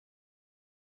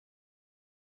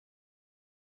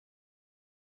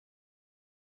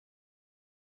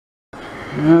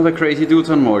The crazy dudes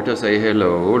on Malta say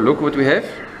hello. Look what we have.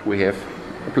 We have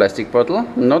a plastic bottle,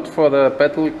 not for the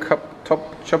Battle Cup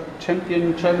Top Chop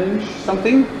Champion Challenge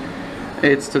something.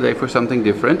 It's today for something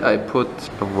different. I put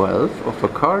a valve of a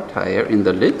car tire in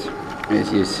the lid,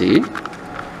 as you see.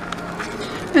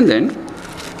 And then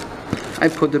I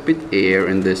put a bit air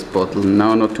in this bottle.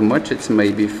 Now not too much, it's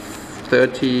maybe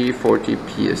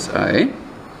 30-40 psi.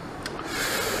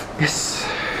 Yes.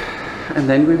 And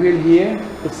then we will hear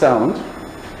the sound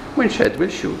when Chad will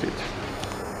shoot it.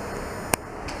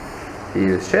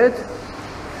 Here's Chad.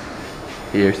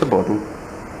 Here's the bottle.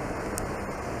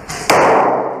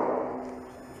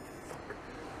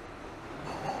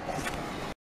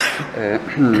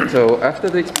 So after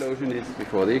the explosion is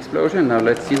before the explosion. Now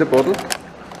let's see the bottle,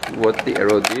 what the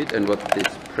arrow did and what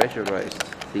this pressurized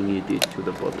thingy did to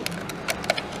the bottle.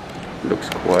 Looks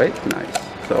quite nice.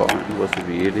 So it was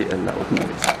really a loud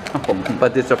noise.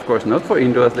 But it's of course not for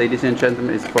indoors, ladies and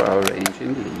gentlemen, it's for our range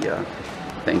in Lea.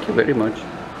 Thank you very much.